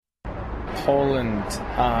Poland.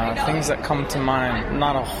 Things that come to mind,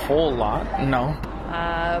 not a whole lot, no.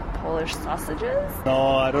 Polish sausages?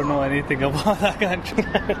 No, I don't know anything about that country.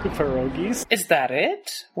 Pierogies. Is that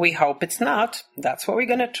it? We hope it's not. That's what we're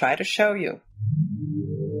going to try to show you.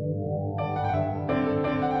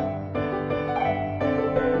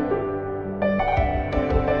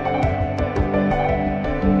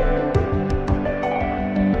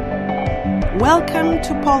 Welcome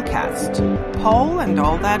to Polcast, Pole and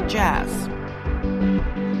all that jazz.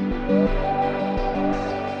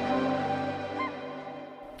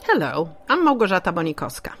 Hello, I'm Małgorzata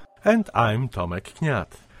Bonikowska. And I'm Tomek Kniat.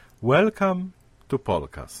 Welcome to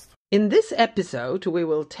Polcast. In this episode, we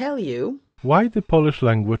will tell you why the Polish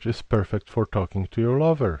language is perfect for talking to your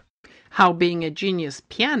lover, how being a genius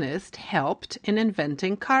pianist helped in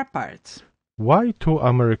inventing car parts, why two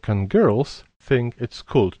American girls think it's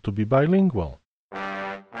cool to be bilingual.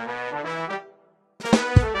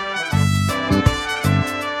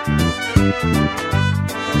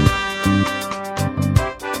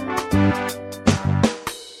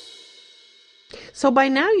 So by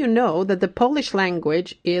now you know that the Polish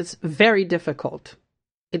language is very difficult.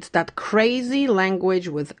 It's that crazy language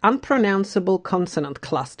with unpronounceable consonant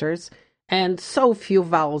clusters and so few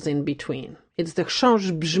vowels in between. It's the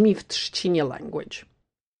chrząszcz brzmi w trzcinie language.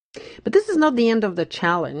 But this is not the end of the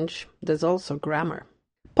challenge. There's also grammar.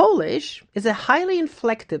 Polish is a highly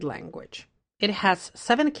inflected language. It has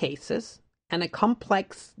 7 cases and a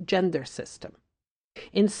complex gender system.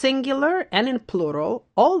 In singular and in plural,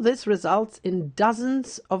 all this results in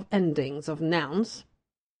dozens of endings of nouns,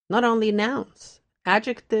 not only nouns,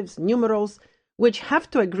 adjectives, numerals, which have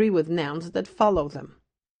to agree with nouns that follow them.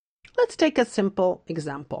 Let's take a simple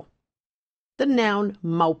example. The noun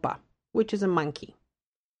małpa, which is a monkey.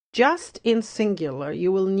 Just in singular,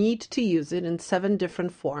 you will need to use it in 7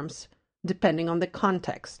 different forms, depending on the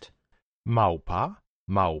context. Małpa,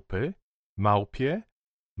 małpy, małpie,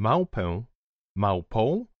 małpę,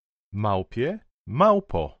 małpą, małpie,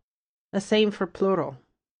 małpo. The same for plural.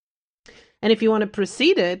 And if you want to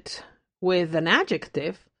precede it with an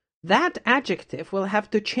adjective, that adjective will have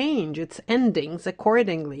to change its endings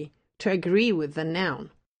accordingly to agree with the noun.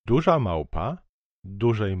 Duża małpa,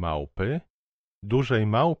 dużej małpy, dużej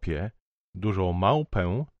małpie, dużą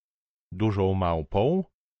małpę, dużą małpą,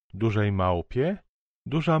 dużej małpie,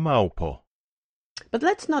 duża małpo. But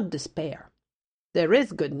let's not despair. There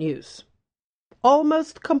is good news.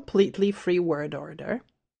 Almost completely free word order.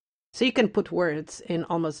 So you can put words in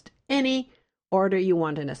almost any order you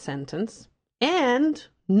want in a sentence. And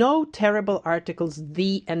no terrible articles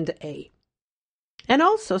the and a. And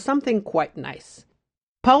also something quite nice.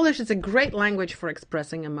 Polish is a great language for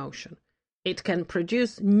expressing emotion. It can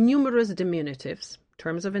produce numerous diminutives,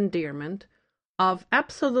 terms of endearment, of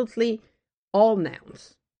absolutely all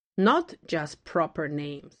nouns, not just proper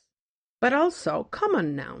names, but also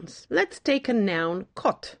common nouns. Let's take a noun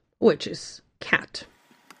kot, which is cat.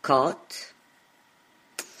 Kot,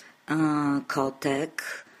 kotek,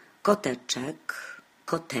 koteczek,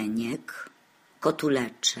 koteniek,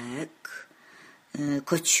 kotuleczek,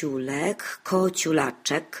 kociulek,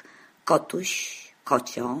 kociulaczek, kotuś,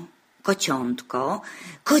 kocio, kociątko,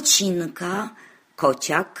 kocinka,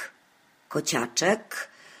 kociak, kociaczek,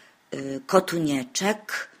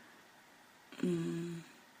 kotunieczek.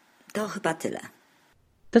 To chyba tyle.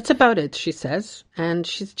 That's about it, she says, and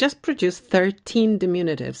she's just produced 13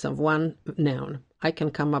 diminutives of one noun. I can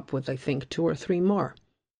come up with, I think, 2 or 3 more.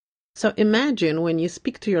 So imagine when you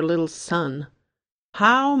speak to your little son,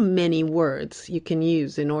 how many words you can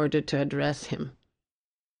use in order to address him.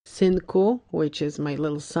 Synku, which is my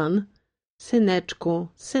little son, syneczku,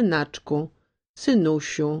 synaczku,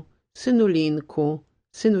 synusiu, synulinku,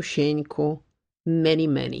 synusieńku, many,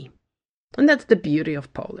 many. And that's the beauty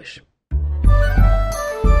of Polish.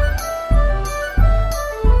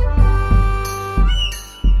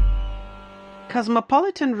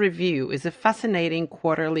 Cosmopolitan Review is a fascinating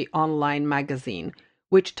quarterly online magazine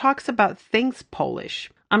which talks about things Polish.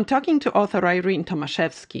 I'm talking to author Irene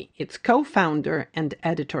Tomaszewski, its co-founder and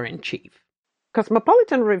editor-in-chief.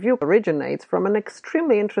 Cosmopolitan Review originates from an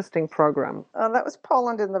extremely interesting program. That was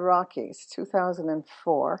Poland in the Rockies,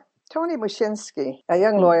 2004. Tony Mushinski, a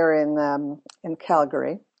young lawyer in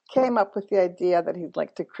Calgary, came up with the idea that he'd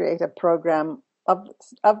like to create a program of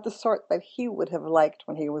the sort that he would have liked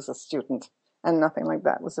when he was a student, and nothing like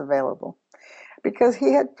that was available. Because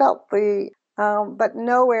he had felt but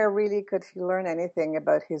nowhere really could he learn anything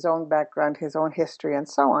about his own background, his own history, and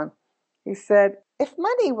so on. He said, if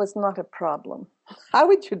money was not a problem, how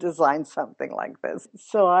would you design something like this?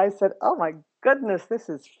 So I said, oh my goodness, this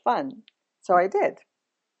is fun. So I did.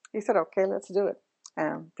 He said, okay, let's do it.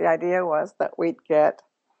 And the idea was that we'd get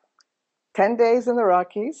 10 days in the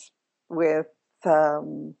Rockies with,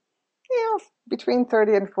 between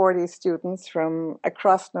 30 and 40 students from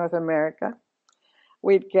across North America.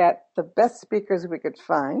 We'd get the best speakers we could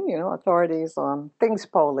find, authorities on things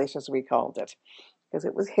Polish, as we called it, because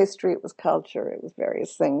it was history, it was culture, it was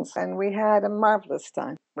various things. And we had a marvelous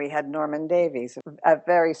time. We had Norman Davies, a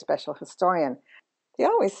very special historian. He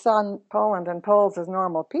always saw Poland and Poles as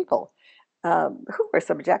normal people who were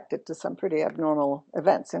subjected to some pretty abnormal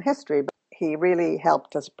events in history. But he really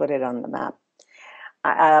helped us put it on the map.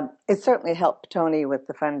 It certainly helped Tony with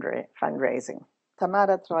the fundraising.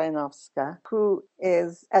 Tamara Trojanowska, who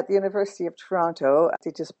is at the University of Toronto,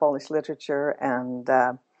 teaches Polish literature and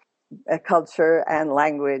culture and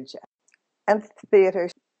language and theater,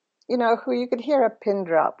 who you could hear a pin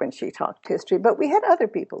drop when she talked history. But we had other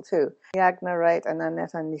people too. Jagna Wright and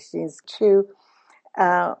Aneta Nishinsky, two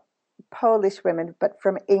Polish women, but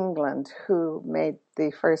from England, who made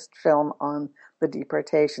the first film on the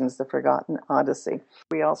deportations, The Forgotten Odyssey.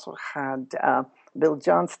 We also had Bill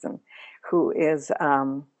Johnston, who is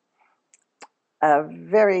a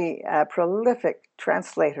very prolific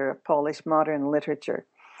translator of Polish modern literature.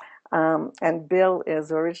 And Bill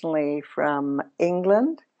is originally from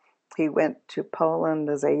England. He went to Poland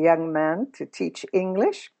as a young man to teach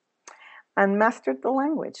English and mastered the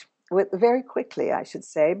language very quickly, I should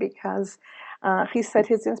say, because he said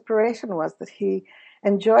his inspiration was that he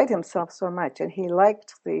enjoyed himself so much and he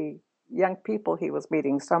liked the young people he was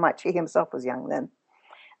meeting so much. He himself was young then,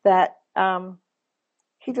 that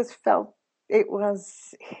he just felt it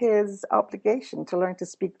was his obligation to learn to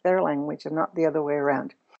speak their language and not the other way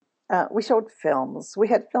around. We showed films. We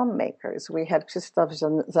had filmmakers. We had Krzysztof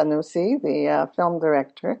Zanussi, the film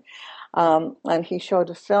director, and he showed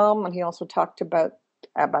a film, and he also talked about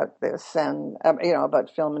this and about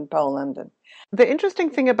film in Poland. And the interesting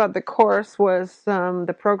thing about the course was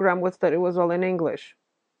the program was that it was all in English.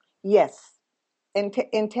 Yes,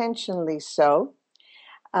 intentionally so,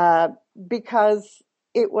 because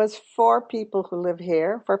it was for people who live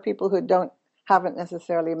here, for people who haven't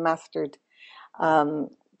necessarily mastered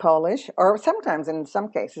Polish, or sometimes in some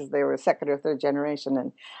cases they were second or third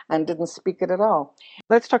generation and didn't speak it at all.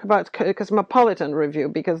 Let's talk about Cosmopolitan Review,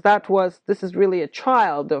 because this is really a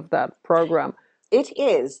child of that program. It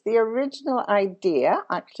is. The original idea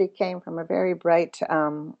actually came from a very bright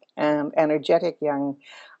and energetic young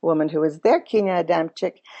woman who was there, Kina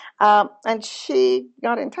Adamczyk, and she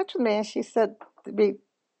got in touch with me and she said it'd be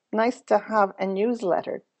nice to have a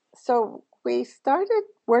newsletter. So we started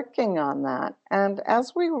working on that, and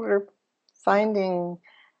as we were finding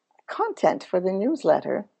content for the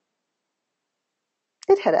newsletter,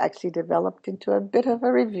 it had actually developed into a bit of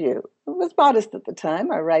a review. It was modest at the time.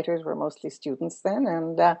 Our writers were mostly students then,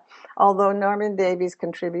 and although Norman Davies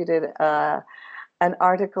contributed an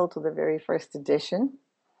article to the very first edition,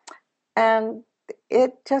 and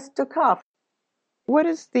it just took off. What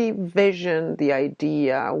is the vision, the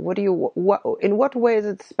idea? In what way is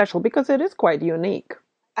it special? Because it is quite unique.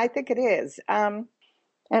 I think it is. And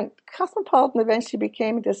Cosmopolitan eventually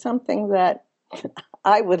became into something that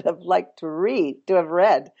I would have liked to have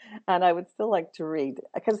read, and I would still like to read.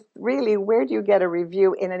 Because really, where do you get a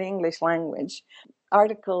review in an English language?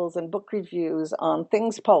 Articles and book reviews on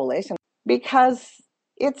things Polish, because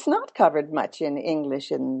it's not covered much in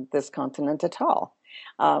English in this continent at all.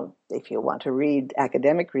 If you want to read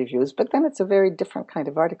academic reviews, but then it's a very different kind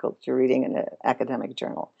of article that you're reading in an academic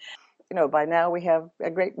journal. By now we have a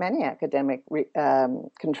great many academic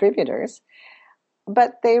contributors,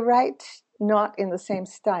 but they write not in the same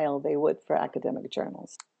style they would for academic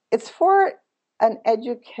journals. It's for an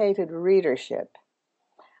educated readership,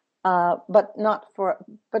 but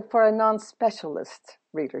for a non-specialist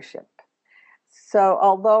readership. So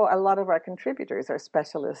although a lot of our contributors are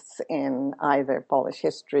specialists in either Polish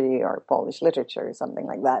history or Polish literature or something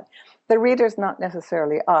like that, the readers not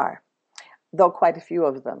necessarily are, though quite a few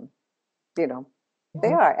of them,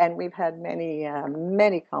 they are. And we've had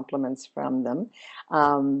many compliments from them.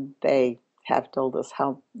 They have told us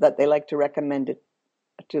that they like to recommend it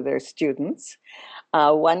to their students.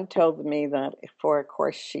 One told me that for a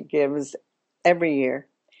course she gives every year,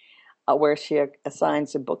 where she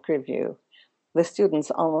assigns a book review, the students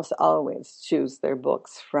almost always choose their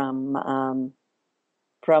books from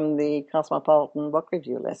the Cosmopolitan book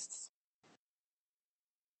review lists.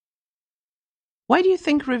 Why do you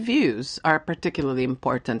think reviews are particularly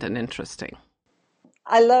important and interesting?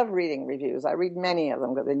 I love reading reviews. I read many of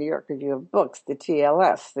them, the New York Review of Books, the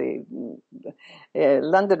TLS, the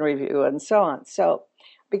London Review, and so on. So,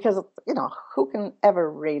 because, who can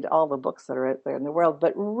ever read all the books that are out there in the world?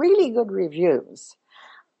 But really good reviews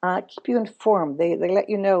keep you informed. They let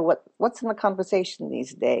you know what's in the conversation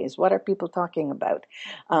these days. What are people talking about?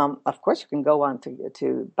 Of course, you can go on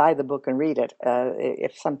to buy the book and read it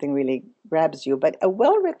if something really grabs you. But a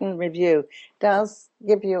well-written review does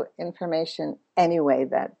give you information anyway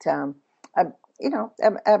that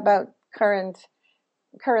about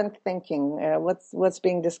current thinking, what's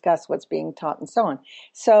being discussed, what's being taught, and so on.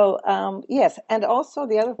 So yes, and also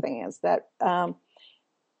the other thing is that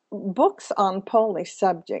books on Polish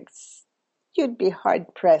subjects, you'd be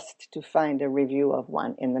hard-pressed to find a review of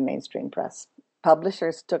one in the mainstream press.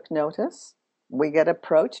 Publishers took notice. We get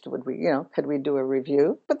approached. Could we do a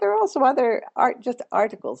review? But there are also other just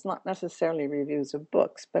articles, not necessarily reviews of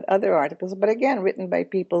books, but other articles. But again, written by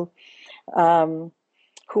people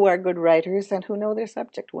who are good writers and who know their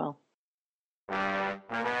subject well.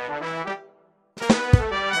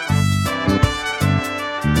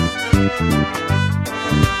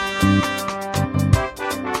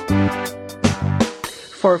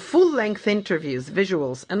 For full-length interviews,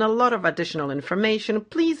 visuals, and a lot of additional information,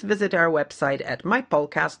 please visit our website at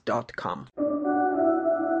mypolcast.com.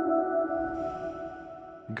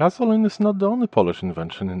 Gasoline is not the only Polish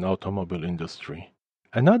invention in the automobile industry.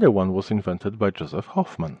 Another one was invented by Joseph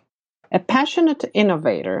Hoffman. A passionate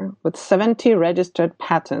innovator with 70 registered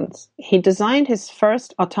patents, he designed his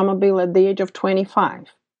first automobile at the age of 25.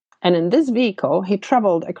 And in this vehicle, he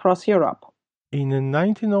traveled across Europe. In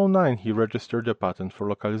 1909, he registered a patent for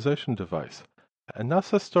localization device, an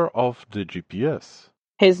ancestor of the GPS.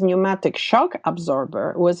 His pneumatic shock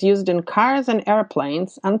absorber was used in cars and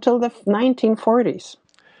airplanes until the 1940s.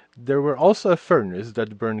 There were also a furnace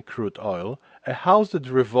that burned crude oil, a house that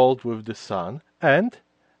revolved with the sun, and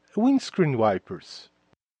windscreen wipers.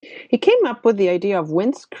 He came up with the idea of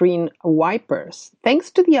windscreen wipers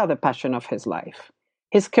thanks to the other passion of his life,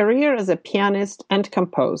 his career as a pianist and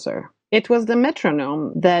composer. It was the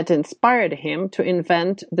metronome that inspired him to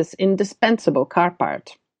invent this indispensable car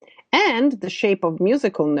part. And the shape of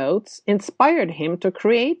musical notes inspired him to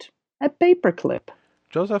create a paperclip.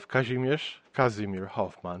 Joseph Kazimierz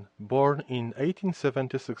Hoffman, born in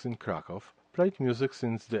 1876 in Krakow, played music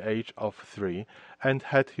since the age of 3 and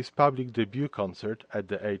had his public debut concert at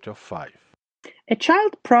the age of 5. A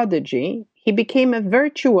child prodigy, he became a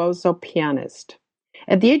virtuoso pianist.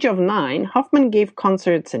 At the age of 9, Hoffman gave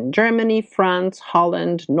concerts in Germany, France,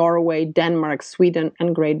 Holland, Norway, Denmark, Sweden,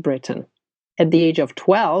 and Great Britain. At the age of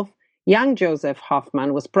 12, young Joseph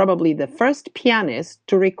Hoffman was probably the first pianist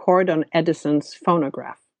to record on Edison's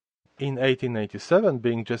phonograph. In 1887,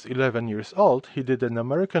 being just 11 years old, he did an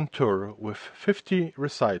American tour with 50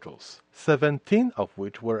 recitals, 17 of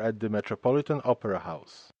which were at the Metropolitan Opera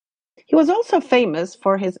House. He was also famous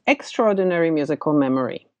for his extraordinary musical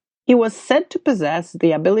memory. He was said to possess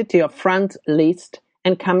the ability of Franz Liszt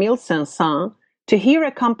and Camille Saint-Saëns to hear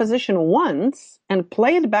a composition once and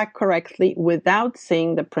play it back correctly without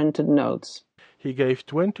seeing the printed notes. He gave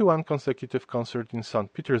 21 consecutive concerts in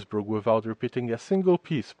St. Petersburg without repeating a single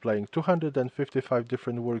piece, playing 255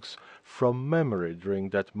 different works from memory during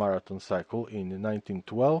that marathon cycle in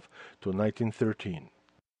 1912 to 1913.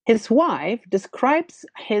 His wife describes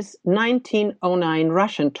his 1909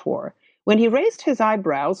 Russian tour when he raised his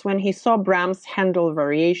eyebrows when he saw Brahms' Handel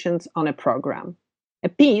variations on a program, a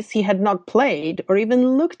piece he had not played or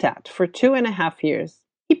even looked at for 2.5 years.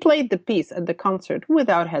 He played the piece at the concert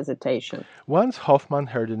without hesitation. Once Hoffman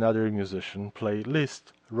heard another musician play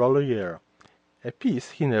Liszt, Rollier, a piece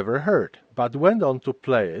he never heard, but went on to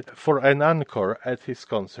play it for an encore at his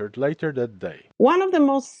concert later that day. One of the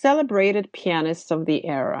most celebrated pianists of the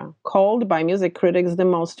era, called by music critics the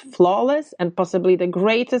most flawless and possibly the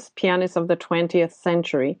greatest pianist of the 20th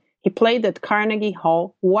century, he played at Carnegie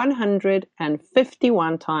Hall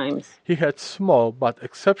 151 times. He had small but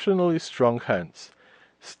exceptionally strong hands.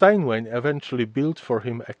 Steinway eventually built for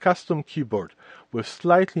him a custom keyboard with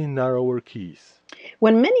slightly narrower keys.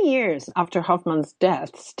 When many years after Hoffman's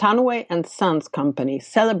death, Steinway & Sons Company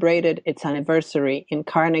celebrated its anniversary in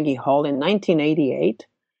Carnegie Hall in 1988,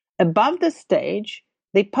 above the stage,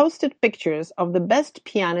 they posted pictures of the best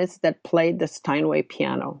pianists that played the Steinway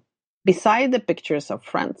piano. Beside the pictures of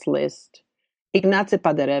Franz Liszt, Ignacy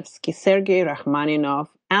Paderewski, Sergei Rachmaninoff,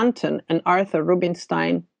 Anton and Arthur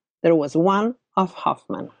Rubinstein, there was one of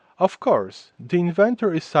Hoffman. Of course, the inventor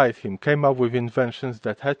beside him came up with inventions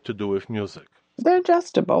that had to do with music. The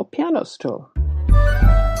adjustable piano stool.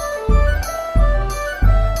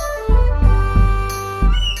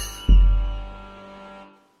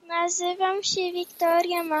 Nazywam się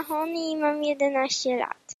Victoria Mahoney i mam 11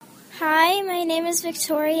 lat. Hi, my name is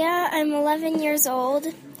Victoria. I'm 11 years old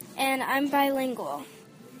and I'm bilingual.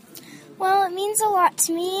 Well, it means a lot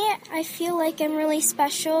to me. I feel like I'm really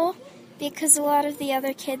special because a lot of the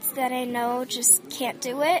other kids that I know just can't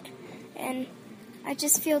do it. And I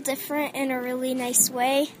just feel different in a really nice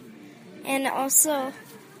way. And also,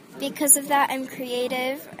 because of that, I'm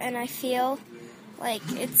creative, and I feel like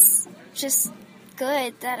it's just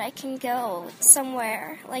good that I can go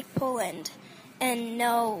somewhere like Poland and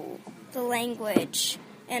know the language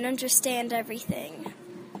and understand everything.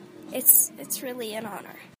 It's really an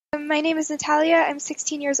honor. My name is Natalia. I'm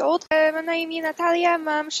 16 years old. Mam na imię Natalia.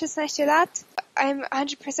 Mam 16 lat. I'm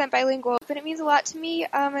 100% bilingual, but it means a lot to me.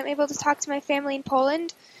 I'm able to talk to my family in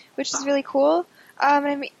Poland, which is really cool.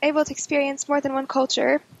 I'm able to experience more than one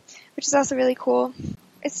culture, which is also really cool.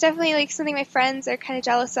 It's definitely like something my friends are kind of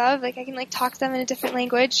jealous of. Like I can like talk to them in a different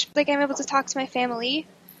language. Like I'm able to talk to my family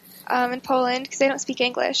in Poland because I don't speak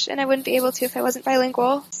English, and I wouldn't be able to if I wasn't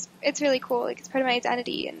bilingual. It's really cool. Like it's part of my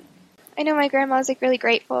identity, and I know my grandma's like really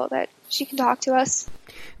grateful that she can talk to us.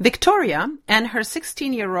 Victoria and her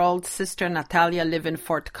 16-year-old sister Natalia live in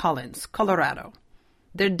Fort Collins, Colorado.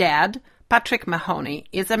 Their dad, Patrick Mahoney,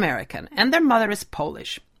 is American, and their mother is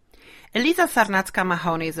Polish. Eliza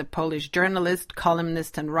Sarnacka-Mahoney is a Polish journalist,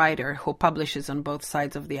 columnist, and writer who publishes on both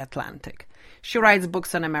sides of the Atlantic. She writes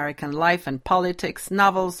books on American life and politics,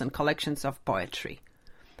 novels, and collections of poetry.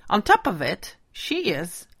 On top of it, she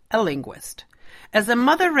is a linguist. As a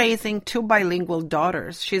mother raising two bilingual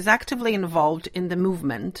daughters, she is actively involved in the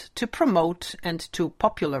movement to promote and to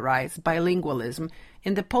popularize bilingualism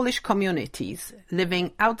in the Polish communities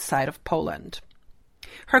living outside of Poland.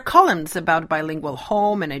 Her columns about bilingual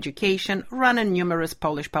home and education run in numerous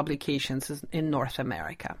Polish publications in North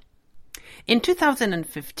America. In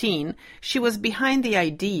 2015, she was behind the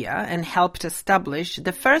idea and helped establish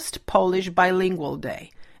the first Polish Bilingual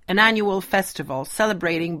Day, an annual festival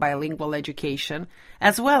celebrating bilingual education,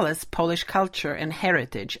 as well as Polish culture and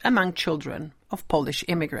heritage among children of Polish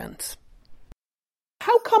immigrants.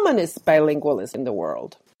 How common is bilingualism in the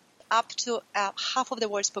world? Up to half of the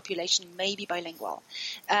world's population may be bilingual.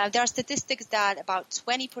 There are statistics that about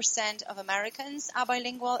 20% of Americans are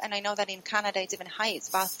bilingual, and I know that in Canada it's even higher, it's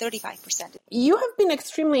about 35%. You have been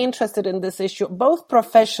extremely interested in this issue, both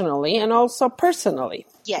professionally and also personally.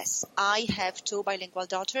 Yes, I have two bilingual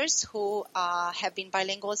daughters who have been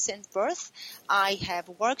bilingual since birth. I have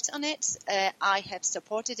worked on it, I have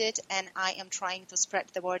supported it, and I am trying to spread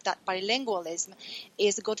the word that bilingualism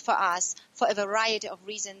is good for us for a variety of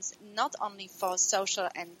reasons, not only for social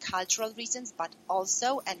and cultural reasons, but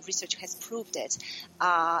also, and research has proved it,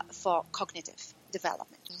 for cognitive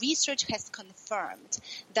development. Research has confirmed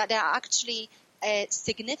that there are actually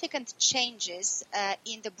significant changes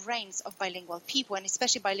in the brains of bilingual people, and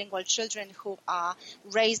especially bilingual children who are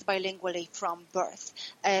raised bilingually from birth.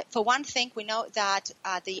 For one thing, we know that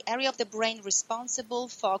the area of the brain responsible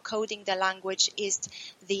for coding the language is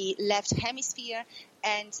the left hemisphere,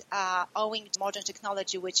 and owing to modern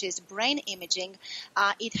technology, which is brain imaging,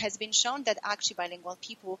 it has been shown that actually bilingual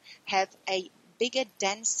people have a bigger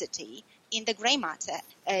density in the gray matter,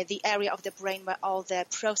 the area of the brain where all the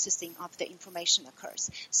processing of the information occurs.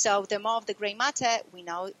 So the more of the gray matter we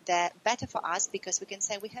know, the better for us, because we can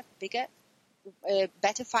say we have bigger,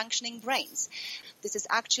 better functioning brains. This is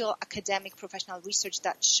actual academic professional research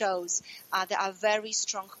that shows there are very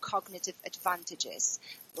strong cognitive advantages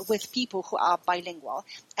with people who are bilingual.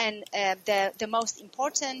 And the most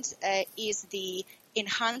important is the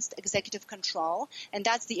enhanced executive control, and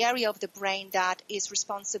that's the area of the brain that is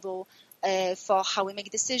responsible for how we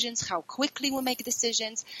make decisions, how quickly we make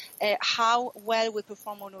decisions, how well we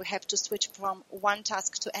perform when we have to switch from one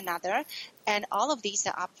task to another. And all of these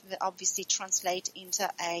are obviously translate into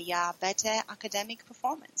a better academic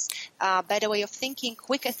performance, better way of thinking,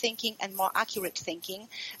 quicker thinking, and more accurate thinking.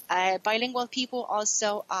 Bilingual people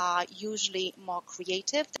also are usually more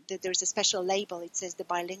creative. There's a special label. It says the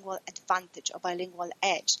bilingual advantage or bilingual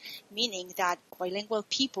edge, meaning that bilingual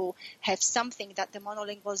people have something that the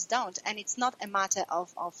monolinguals don't. And it's not a matter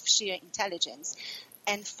of sheer intelligence.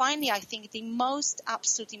 And finally, I think the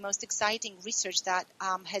absolutely most exciting research that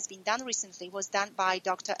has been done recently was done by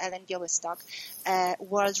Dr. Ellen Białystok, a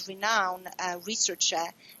world-renowned researcher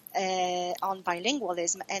on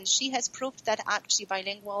bilingualism. And she has proved that actually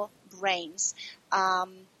bilingual brains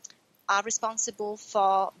are responsible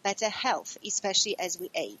for better health, especially as we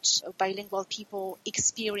age. Bilingual people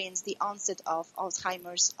experience the onset of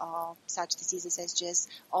Alzheimer's or such diseases as just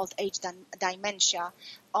old age dementia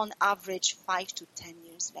on average 5 to 10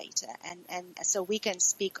 years later. And so we can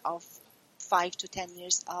speak of 5 to 10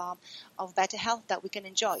 years of better health that we can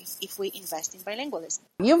enjoy if we invest in bilingualism.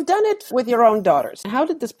 You've done it with your own daughters. How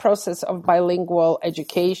did this process of bilingual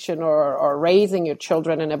education or raising your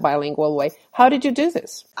children in a bilingual way, how did you do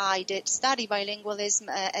this? I did study bilingualism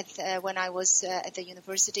when I was at the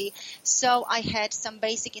university, so I had some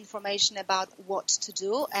basic information about what to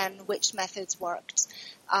do and which methods worked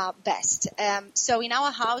best. So in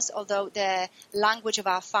our house, although the language of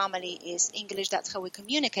our family is English, that's how we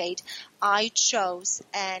communicate, I chose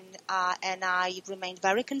and I remained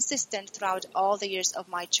very consistent throughout all the years of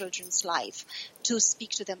my children's life to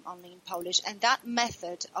speak to them only in Polish. And that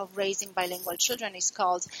method of raising bilingual children is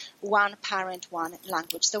called one parent, one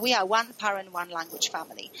language. So we are one parent, one language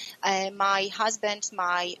family. My husband,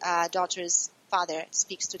 my daughter's father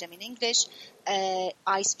speaks to them in English.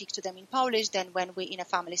 I speak to them in Polish. Then when we're in a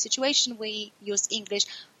family situation, we use English.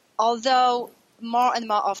 Although more and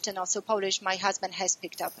more often also Polish, my husband has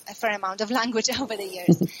picked up a fair amount of language over the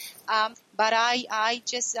years. But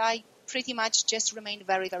I pretty much just remained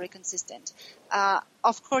very, very consistent.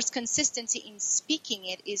 Of course, consistency in speaking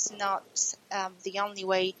it is not the only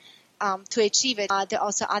way to achieve it. There are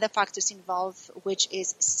also other factors involved, which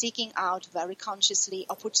is seeking out very consciously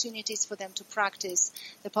opportunities for them to practice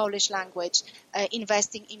the Polish language,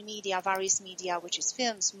 investing in media, various media, which is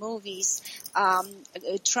films, movies,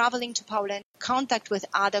 traveling to Poland, contact with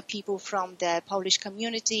other people from the Polish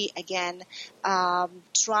community, again,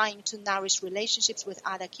 trying to nourish relationships with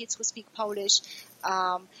other kids who speak Polish.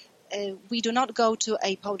 We do not go to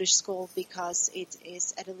a Polish school because it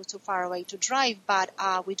is a little too far away to drive, but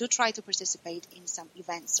we do try to participate in some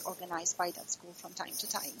events organized by that school from time to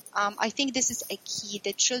time. I think this is a key.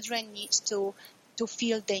 The children need to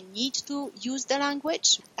feel they need to use the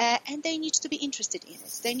language and they need to be interested in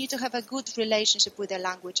it. They need to have a good relationship with the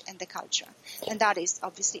language and the culture. And that is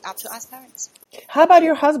obviously up to us parents. How about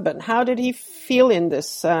your husband? How did he feel in this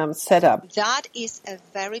setup? That is a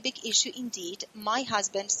very big issue indeed. My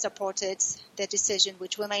husband supported the decision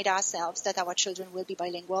which we made ourselves that our children will be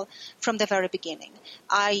bilingual from the very beginning.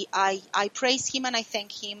 I praise him and I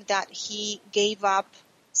thank him that he gave up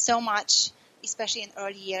so much, especially in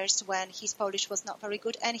early years when his Polish was not very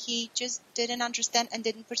good and he just didn't understand and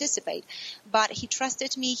didn't participate. But he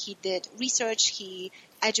trusted me, he did research, he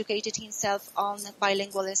educated himself on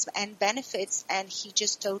bilingualism and benefits, and he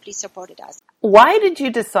just totally supported us. Why did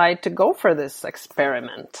you decide to go for this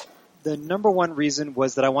experiment? The number one reason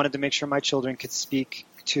was that I wanted to make sure my children could speak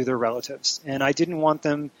to their relatives. And I didn't want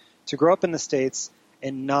them to grow up in the States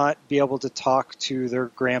and not be able to talk to their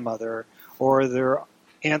grandmother or their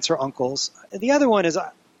aunts or uncles. The other one is,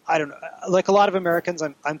 I don't know, like a lot of Americans,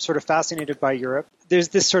 I'm sort of fascinated by Europe. There's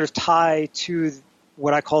this sort of tie to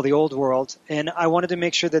what I call the old world, and I wanted to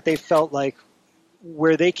make sure that they felt like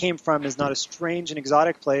where they came from is not a strange and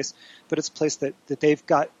exotic place, but it's a place that they've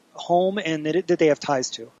got home and that they have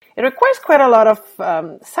ties to. It requires quite a lot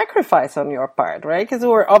of sacrifice on your part, right? Because there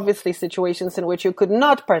were obviously situations in which you could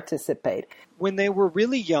not participate. When they were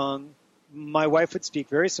really young, my wife would speak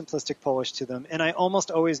very simplistic Polish to them, and I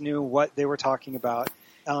almost always knew what they were talking about.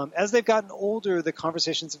 As they've gotten older, the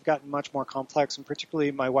conversations have gotten much more complex, and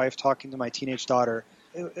particularly my wife talking to my teenage daughter,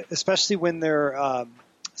 especially when they're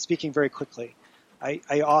speaking very quickly.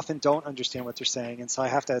 I often don't understand what they're saying, and so I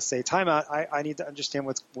have to say, time out, I need to understand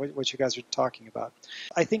what you guys are talking about.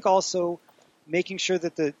 I think also making sure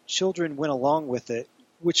that the children went along with it,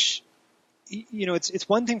 which, you know, it's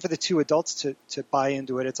one thing for the two adults to buy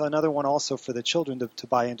into it. It's another one also for the children to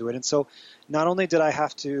buy into it. And so not only did I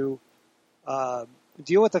have to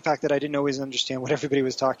deal with the fact that I didn't always understand what everybody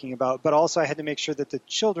was talking about, but also I had to make sure that the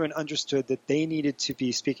children understood that they needed to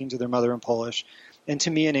be speaking to their mother in Polish and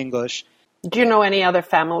to me in English. Do you know any other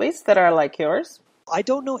families that are like yours? I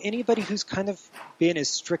don't know anybody who's kind of been as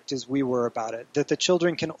strict as we were about it, that the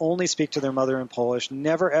children can only speak to their mother in Polish,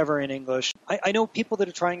 never ever in English. I know people that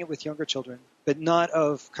are trying it with younger children, but not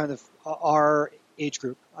of kind of our age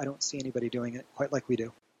group. I don't see anybody doing it quite like we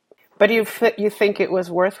do. But you think it was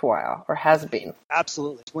worthwhile, or has been?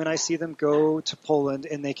 Absolutely. When I see them go to Poland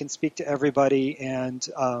and they can speak to everybody and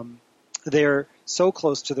they're so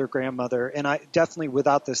close to their grandmother, and I definitely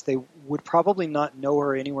without this, they would probably not know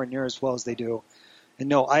her anywhere near as well as they do. And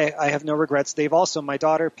no, I have no regrets. My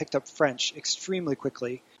daughter picked up French extremely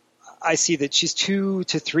quickly. I see that she's 2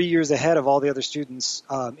 to 3 years ahead of all the other students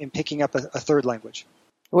in picking up a third language.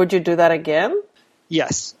 Would you do that again?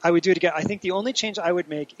 Yes, I would do it again. I think the only change I would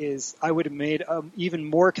make is I would have made even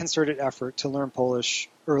more concerted effort to learn Polish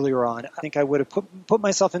earlier on. I think I would have put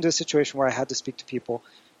myself into a situation where I had to speak to people,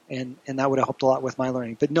 and that would have helped a lot with my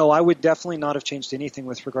learning. But no, I would definitely not have changed anything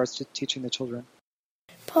with regards to teaching the children.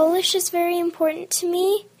 Polish is very important to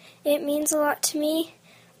me, It means a lot to me.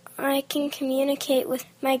 I can communicate with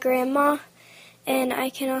my grandma, and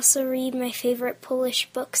I can also read my favorite Polish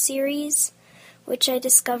book series, which I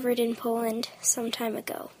discovered in Poland some time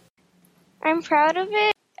ago. I'm proud of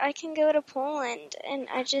it. I can go to Poland, and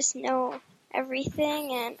I just know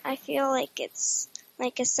everything, and I feel like it's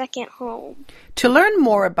like a second home. To learn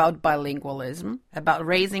more about bilingualism, about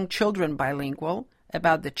raising children bilingual,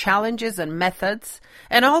 about the challenges and methods,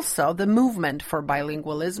 and also the movement for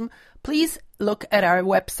bilingualism, please look at our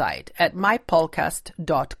website at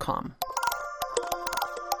mypolcast.com.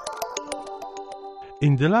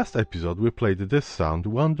 In the last episode, we played this sound,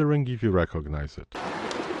 wondering if you recognize it.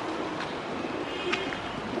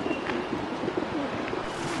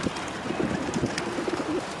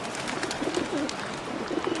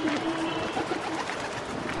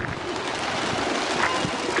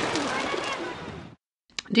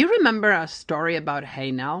 Do you remember a story about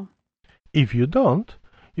Hejnal? If you don't,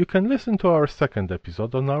 you can listen to our second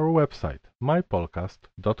episode on our website,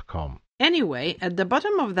 mypolcast.com. Anyway, at the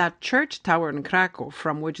bottom of that church tower in Krakow,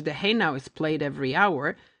 from which the Hejnał is played every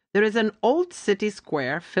hour, there is an old city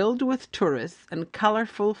square filled with tourists and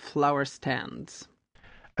colorful flower stands.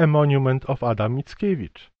 A monument of Adam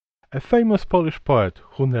Mickiewicz, a famous Polish poet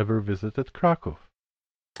who never visited Krakow.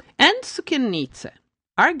 And Sukiennice,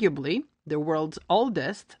 arguably the world's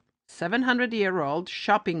oldest, 700-year-old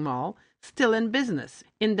shopping mall, still in business,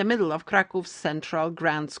 in the middle of Krakow's central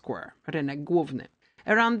Grand Square, Rynek Główny.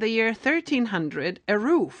 Around the year 1300, a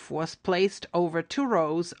roof was placed over 2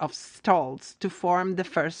 rows of stalls to form the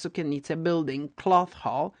first Sukiennice building, Cloth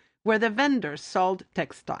Hall, where the vendors sold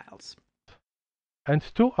textiles. And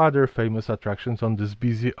 2 other famous attractions on this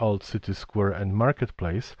busy old city square and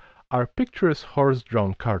marketplace are picturesque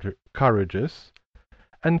horse-drawn carriages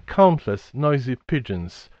and countless noisy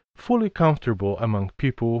pigeons, fully comfortable among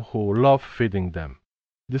people who love feeding them.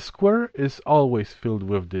 The square is always filled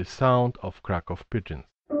with the sound of Krakow pigeons.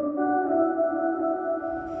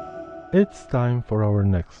 It's time for our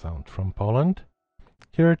next sound from Poland.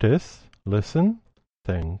 Here it is. Listen,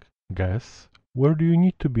 think, guess. Where do you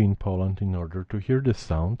need to be in Poland in order to hear this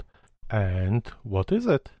sound? And what is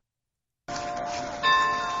it?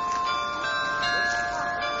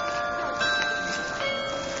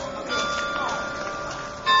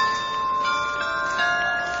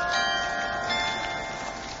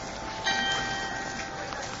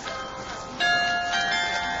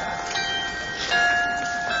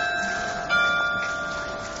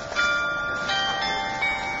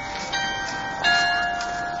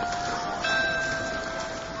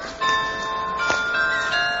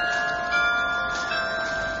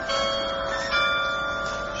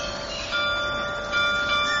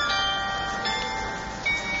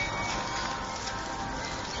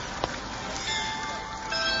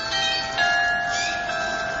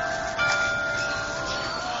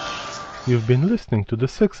 You've been listening to the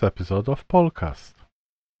 6th episode of Polcast.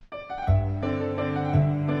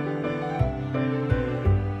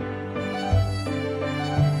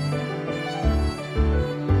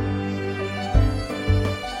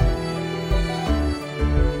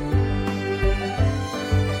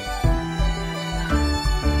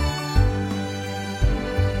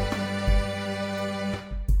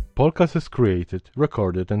 Polcast is created,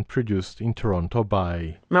 recorded and produced in Toronto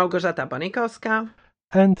by Małgorzata Bonikowska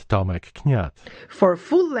and Tomek Kniat. For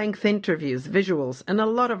full-length interviews, visuals, and a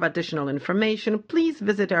lot of additional information, please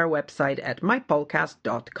visit our website at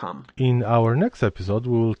mypolcast.com. In our next episode,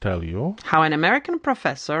 we will tell you how an American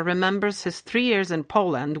professor remembers his 3 years in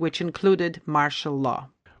Poland, which included martial law,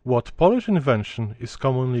 what Polish invention is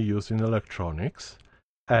commonly used in electronics,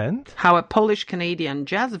 and how a Polish-Canadian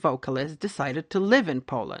jazz vocalist decided to live in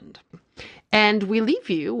Poland. And we leave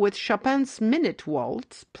you with Chopin's Minute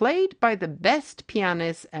Waltz, played by the best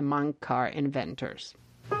pianist among car inventors.